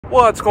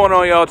What's going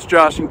on, y'all? It's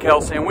Josh and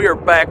Kelsey, and we are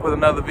back with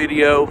another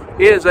video.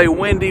 It is a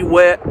windy,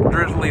 wet,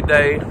 drizzly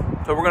day,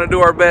 so we're going to do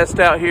our best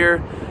out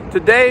here.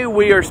 Today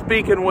we are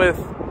speaking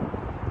with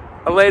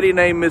a lady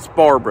named Miss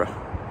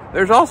Barbara.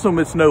 There's also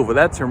Miss Nova,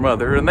 that's her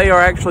mother, and they are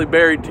actually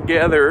buried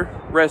together,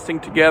 resting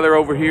together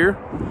over here.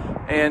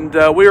 And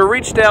we were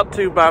reached out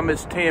to by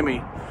Miss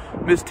Tammy.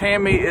 Miss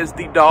Tammy is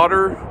the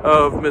daughter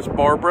of Miss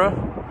Barbara,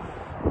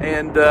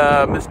 and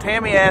Miss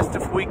Tammy asked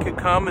if we could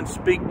come and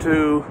speak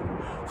to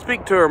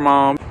her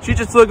mom. She's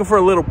just looking for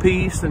a little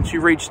peace, and she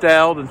reached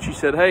out and she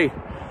said, hey,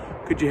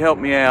 could you help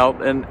me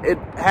out? And it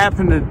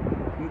happened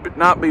to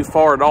not be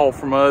far at all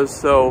from us,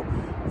 so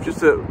just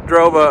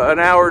drove an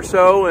hour or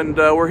so, and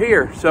we're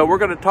here. So we're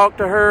going to talk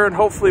to her and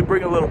hopefully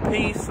bring a little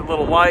peace, a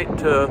little light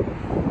to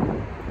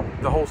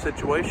the whole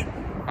situation.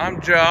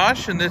 I'm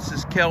Josh, and this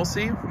is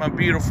Kelsey, my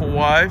beautiful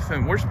wife,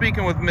 and we're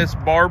speaking with Miss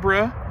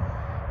Barbara.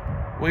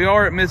 We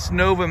are at Miss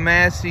Nova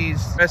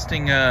Massey's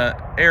resting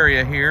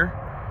area here,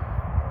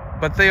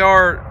 but they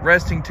are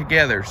resting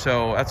together,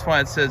 so that's why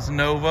it says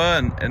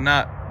Nova and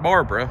not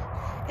Barbara.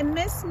 And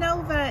Miss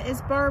Nova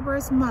is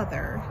Barbara's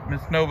mother.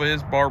 Miss Nova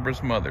is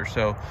Barbara's mother,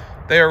 so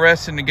they are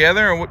resting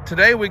together. And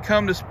today we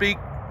come to speak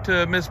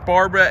to Miss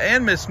Barbara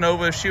and Miss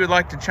Nova if she would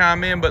like to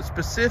chime in, but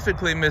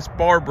specifically Miss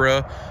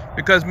Barbara,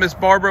 because Miss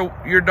Barbara,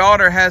 your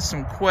daughter has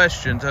some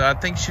questions. I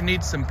think she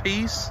needs some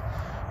peace.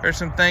 There's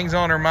some things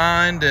on her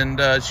mind,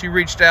 and she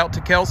reached out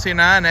to Kelsey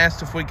and I and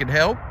asked if we could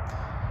help.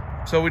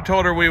 So we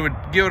told her we would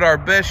give it our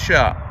best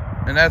shot,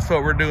 and that's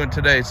what we're doing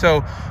today.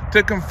 So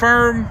to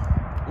confirm,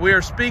 we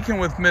are speaking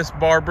with Miss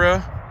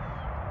Barbara.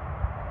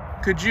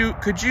 Could you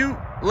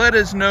let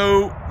us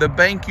know the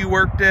bank you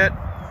worked at?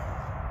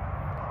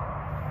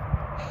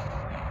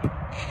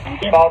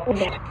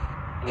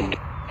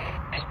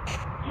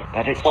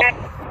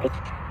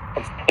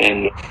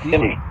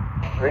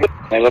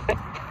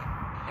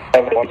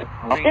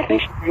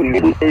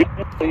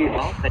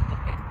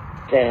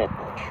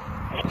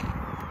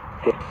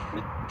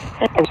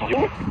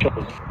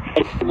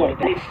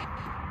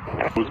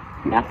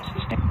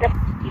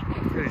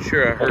 Pretty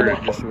sure I heard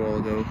it just a while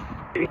ago.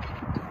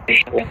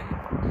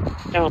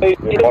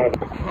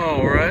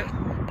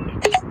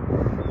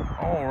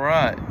 All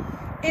right.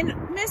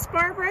 And Miss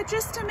Barbara,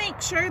 just to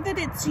make sure that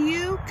it's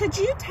you, could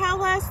you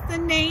tell us the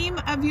name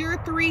of your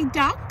 3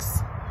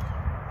 ducks?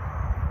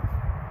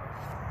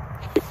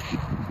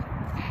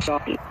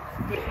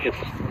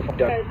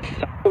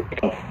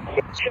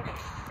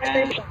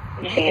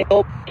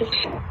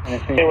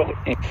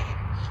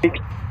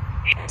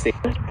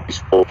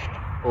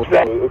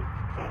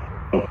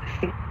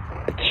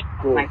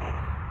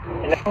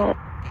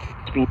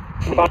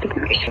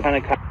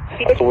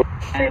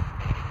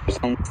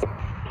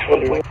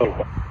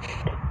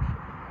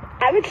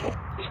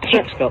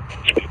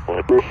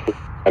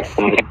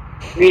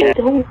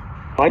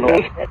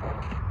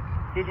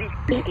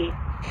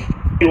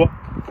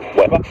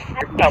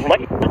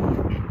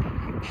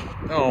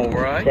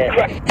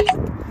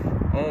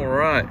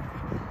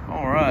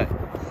 All right.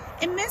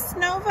 And Miss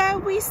Nova,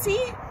 we see...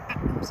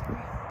 I'm sorry.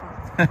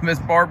 Miss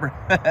Barbara,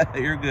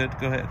 you're good.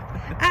 Go ahead.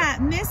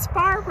 Miss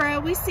Barbara,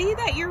 we see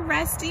that you're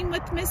resting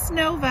with Miss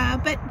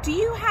Nova, but do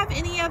you have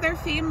any other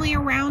family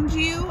around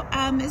you?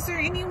 Is there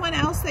anyone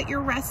else that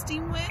you're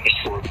resting with?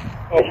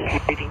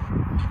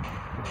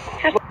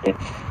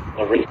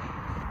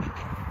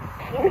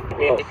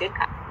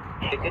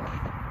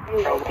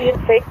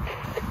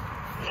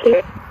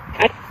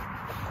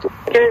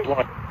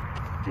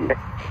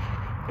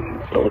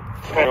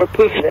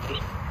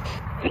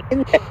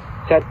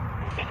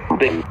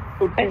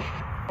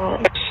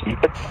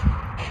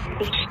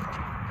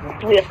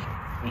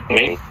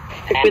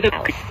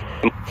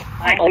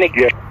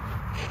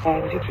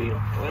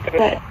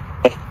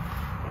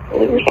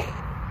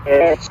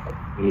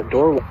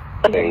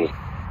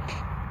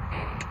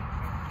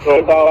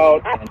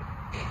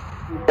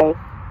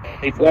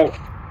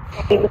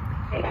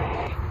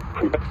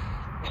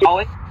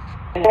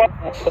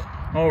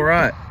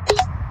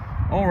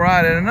 All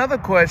right. And another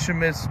question,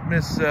 Miss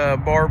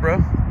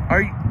Barbara,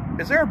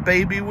 is there a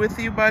baby with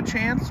you by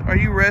chance? Are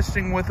you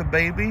resting with a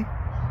baby?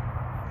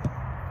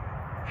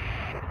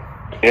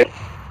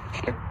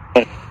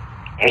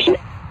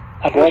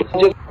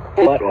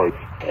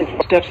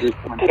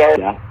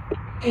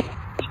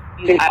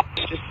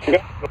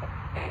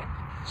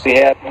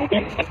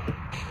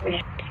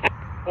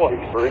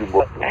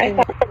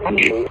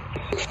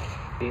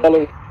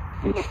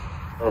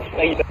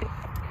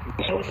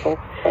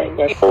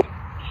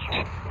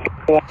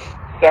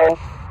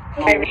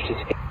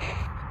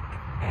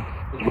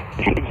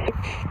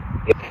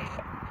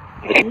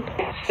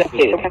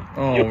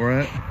 All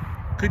right.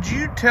 Could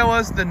you tell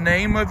us the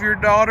name of your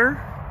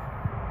daughter?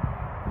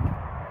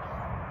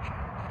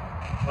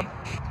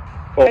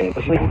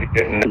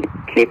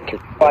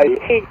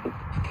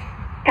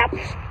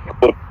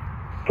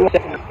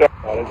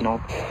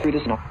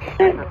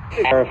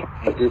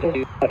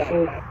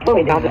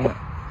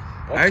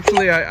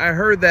 Actually, I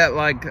heard that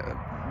like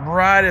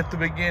right at the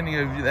beginning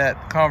of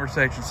that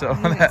conversation. So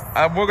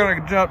Yes. we're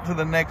going to jump to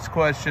the next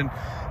question.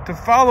 To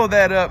follow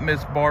that up,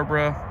 Miss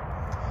Barbara,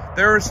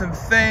 there were some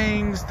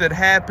things that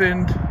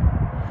happened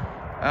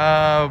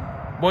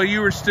while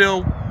you were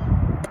still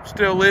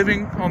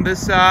living on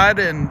this side,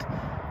 and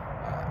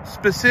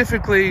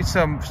specifically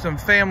some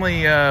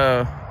family,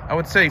 I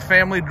would say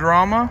family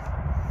drama.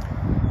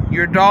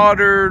 Your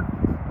daughter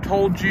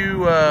told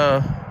you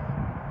a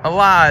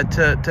lie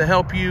to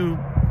help you,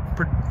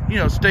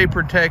 stay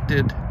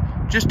protected,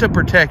 just to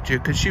protect you,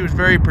 because she was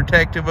very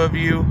protective of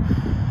you.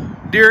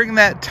 During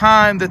that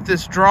time that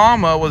this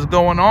drama was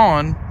going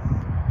on,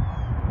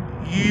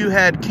 you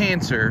had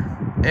cancer,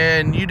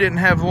 and you didn't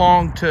have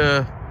long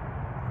to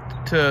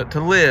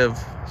live.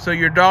 So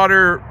your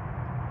daughter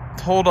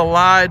told a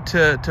lie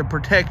to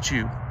protect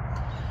you.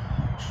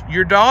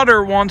 Your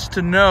daughter wants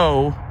to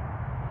know,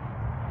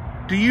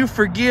 do you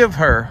forgive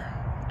her?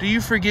 Do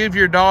you forgive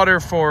your daughter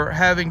for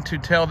having to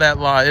tell that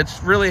lie?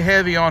 It's really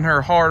heavy on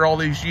her heart all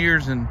these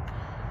years, and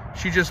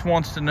she just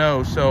wants to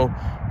know. So,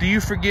 do you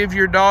forgive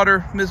your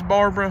daughter, Miss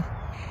Barbara?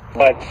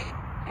 But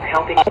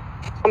helping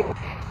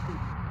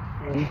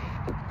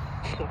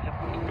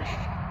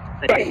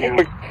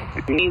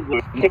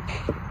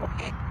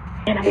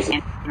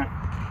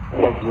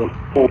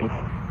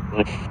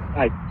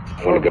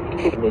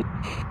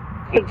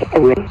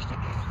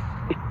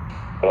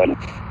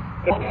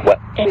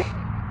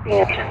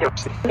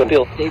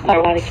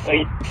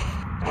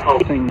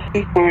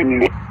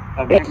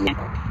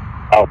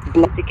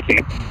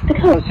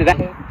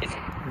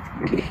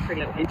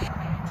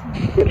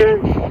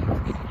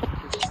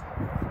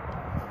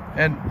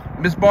And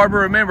Miss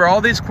Barbara, remember,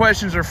 all these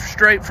questions are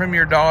straight from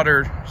your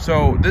daughter.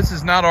 So this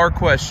is not our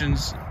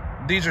questions.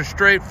 These are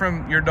straight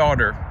from your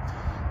daughter.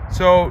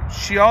 So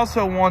she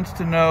also wants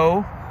to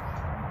know,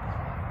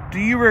 do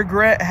you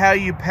regret how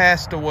you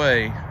passed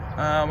away?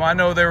 I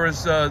know there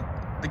was the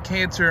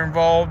cancer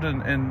involved,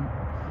 and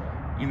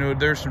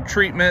there's some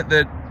treatment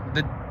that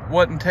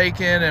wasn't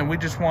taken, and we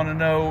just want to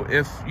know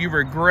if you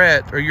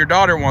regret, or your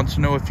daughter wants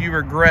to know if you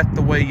regret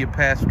the way you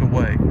passed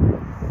away.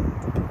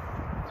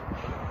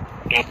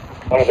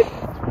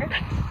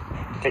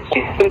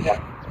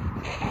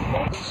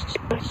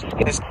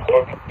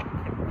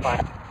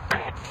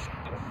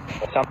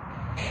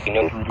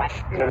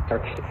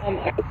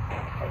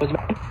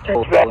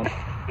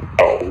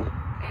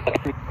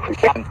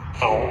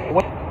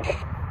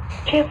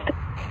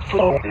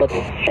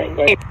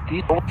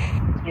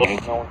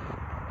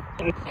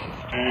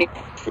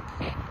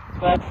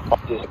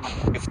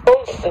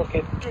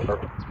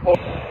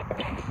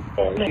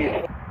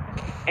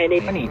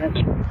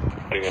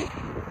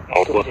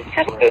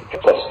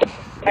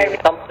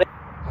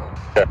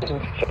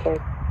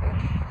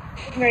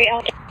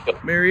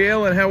 Mary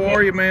Ellen, how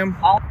are you, ma'am?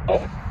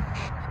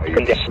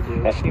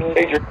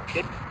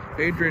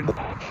 Adrian.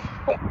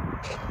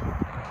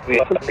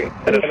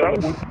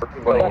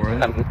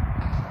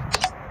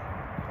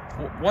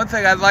 One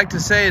thing I'd like to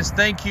say is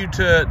thank you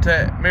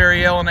to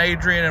Mary Ellen,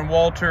 Adrian, and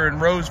Walter, and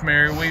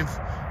Rosemary.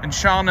 And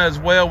Shauna as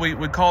well,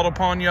 we called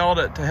upon y'all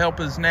to help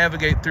us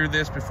navigate through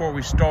this before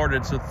we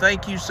started. So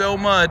thank you so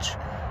much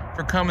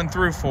for coming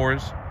through for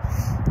us.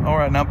 All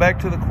right, now back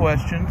to the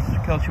questions.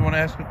 Kelsey, you want to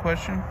ask a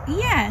question?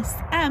 Yes.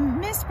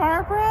 Miss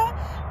Barbara,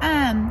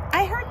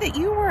 I heard that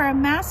you were a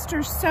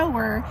master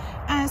sewer,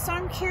 so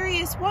I'm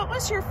curious, what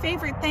was your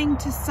favorite thing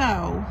to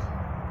sew?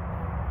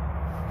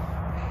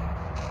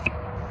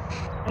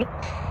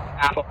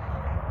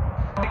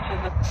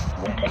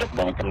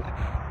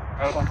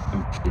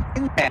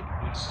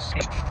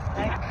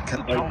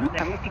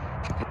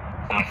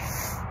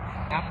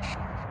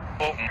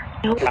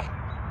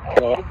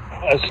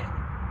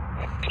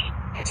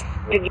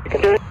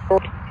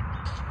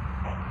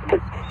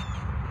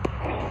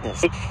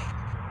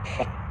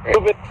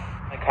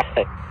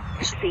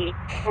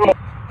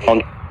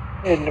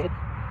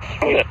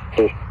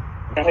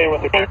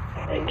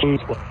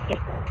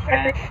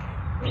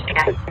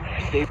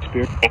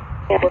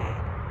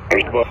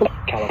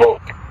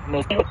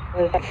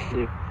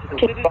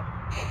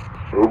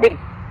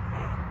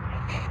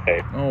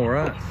 All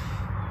right.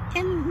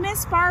 And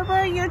Miss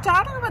Barbara, your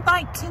daughter would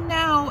like to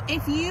know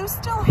if you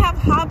still have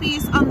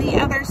hobbies on the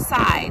other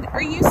side.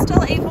 Are you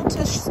still able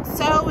to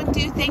sew and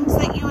do things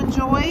that you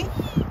enjoy?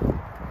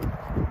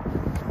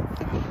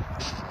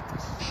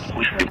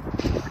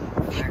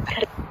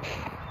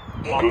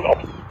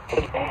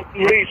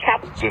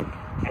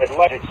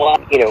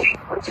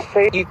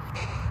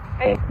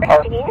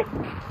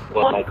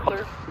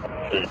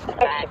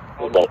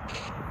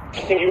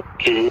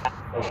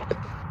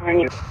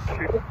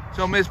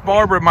 So, Miss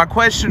Barbara, my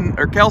question,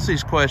 or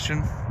Kelsey's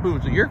question, who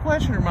was it, your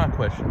question or my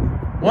question?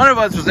 One of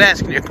us was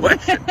asking you a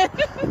question.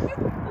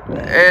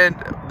 And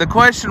the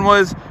question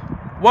was,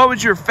 what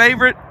was your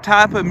favorite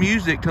type of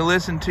music to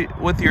listen to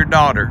with your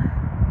daughter?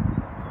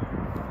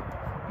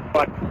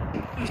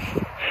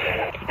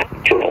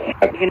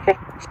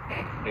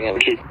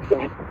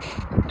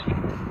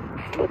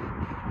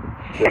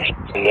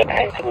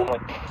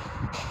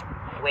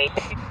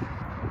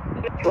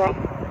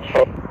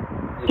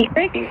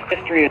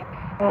 history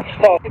of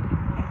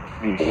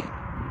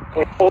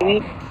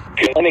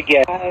and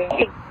again,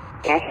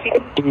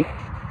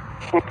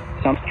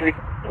 some street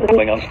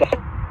going on stuff.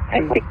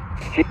 All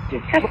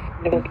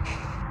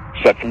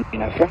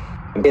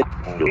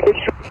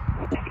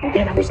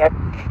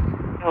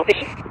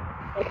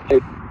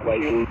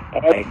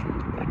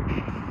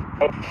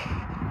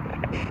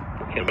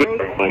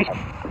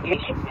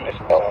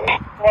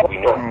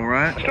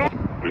right.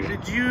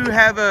 Did you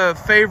have a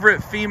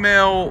favorite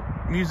female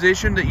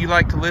musician that you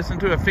like to listen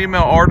to, a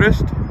female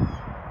artist?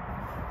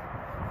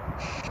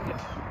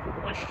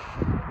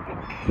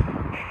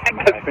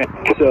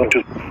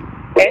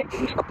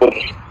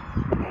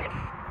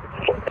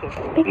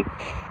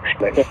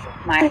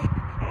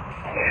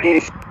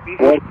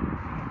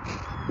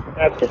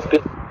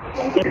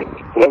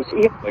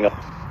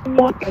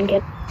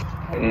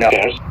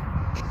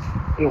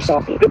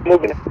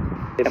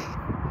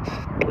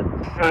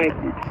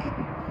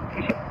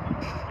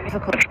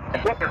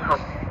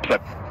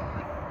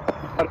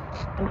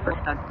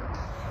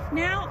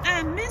 Now,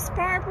 Miss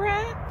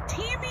Barbara,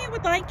 Tammy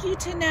would like you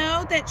to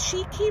know that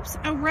she keeps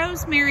a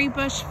rosemary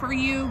bush for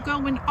you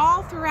going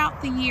all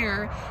throughout the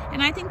year,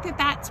 and I think that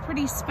that's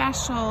pretty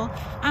special,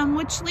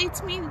 which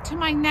leads me to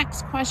my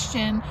next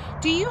question.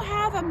 Do you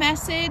have a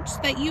message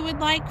that you would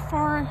like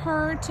for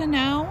her to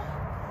know?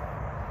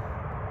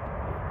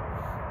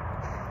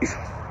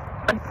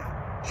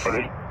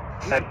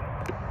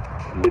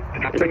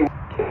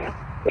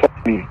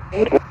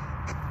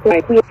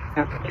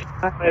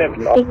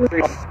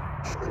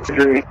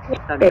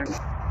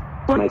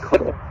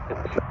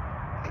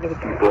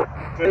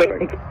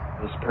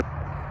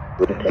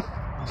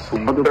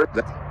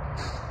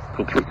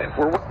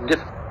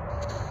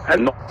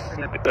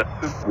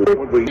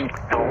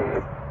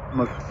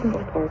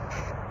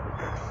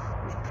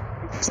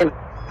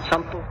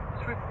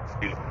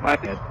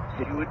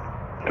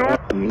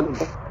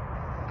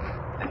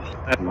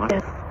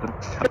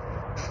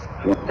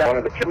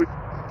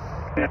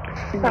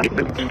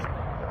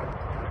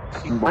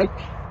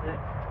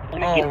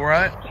 All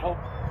right.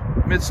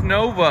 Miss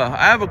Nova,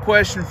 I have a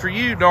question for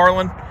you,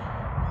 darling.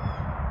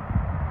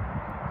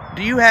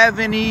 Do you have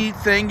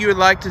anything you would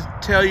like to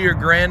tell your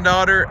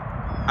granddaughter?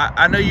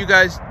 I know you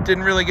guys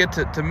didn't really get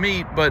to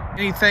meet, but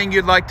anything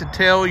you'd like to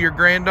tell your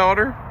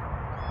granddaughter?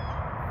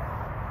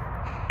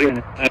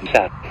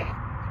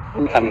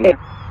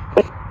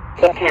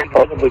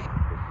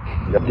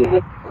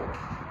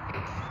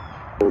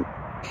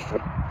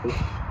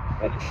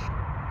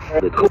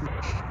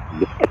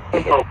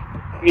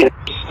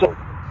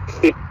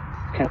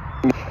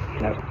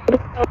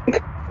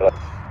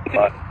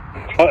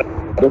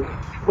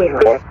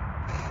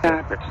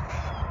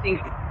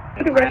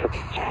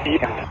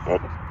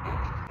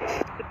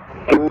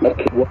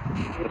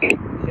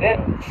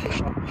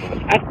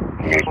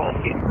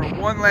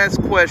 One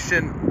last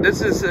question.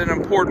 This is an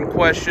important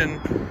question.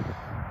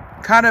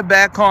 Kind of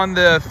back on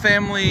the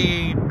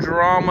family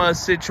drama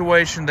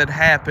situation that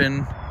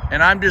happened,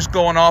 and I'm just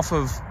going off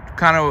of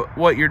kind of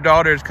what your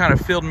daughter has kind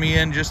of filled me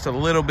in just a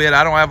little bit.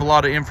 I don't have a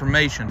lot of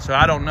information, so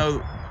I don't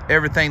know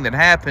everything that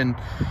happened.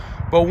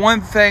 But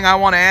one thing I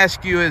want to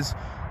ask you is,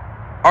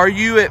 are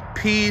you at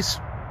peace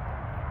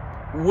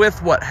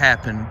with what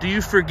happened? Do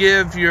you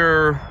forgive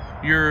your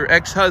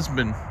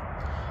ex-husband?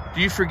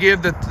 Do you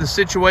forgive the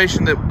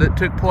situation that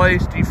took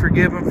place? Do you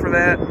forgive him for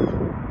that?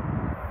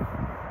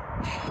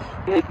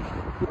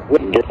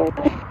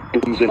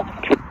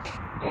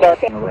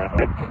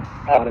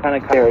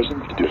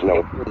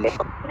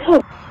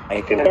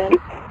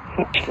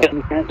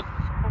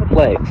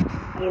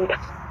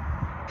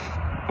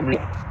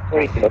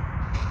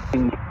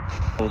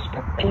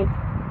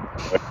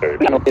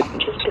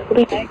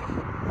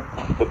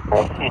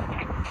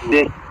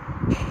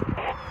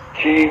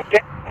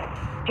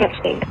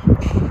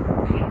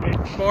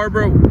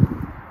 Barbara,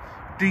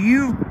 do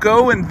you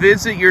go and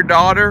visit your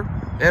daughter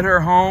at her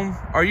home?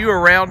 Are you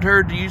around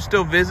her? Do you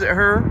still visit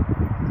her?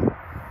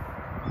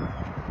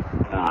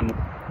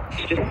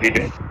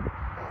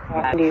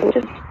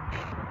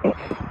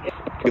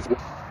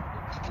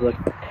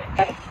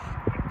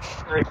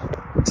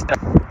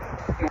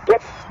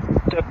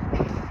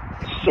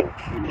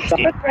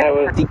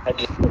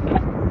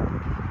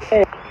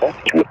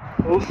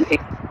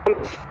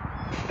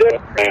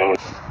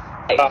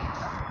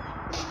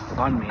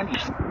 On me.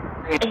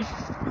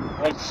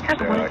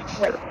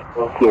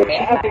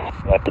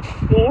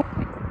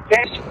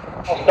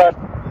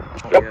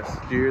 Yes,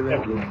 hear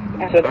that?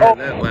 Heard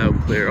that loud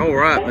and clear. All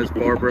right, Miss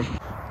Barbara.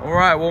 All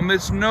right, well,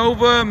 Miss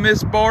Nova,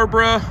 Miss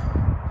Barbara,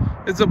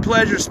 it's a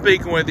pleasure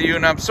speaking with you,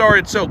 and I'm sorry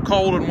it's so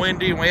cold and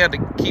windy and we had to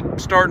keep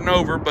starting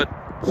over, but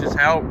it's just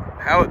how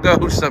it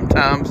goes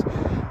sometimes.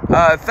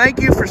 Thank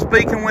you for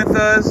speaking with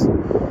us.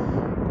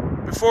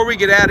 Before we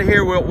get out of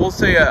here, we'll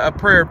say a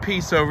prayer of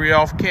peace over you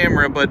off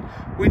camera, but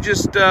we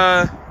just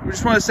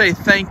want to say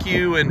thank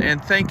you,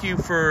 and thank you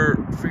for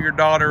your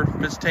daughter,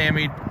 Miss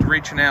Tammy,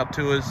 reaching out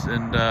to us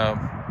and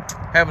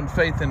having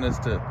faith in us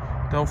to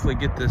hopefully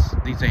get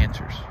these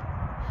answers.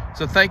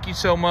 So thank you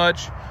so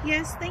much.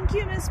 Yes, thank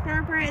you, Miss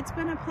Barbara. It's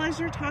been a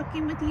pleasure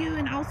talking with you,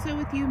 and also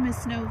with you,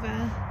 Miss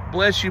Nova.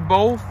 Bless you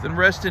both, and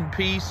rest in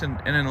peace and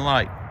in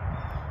light.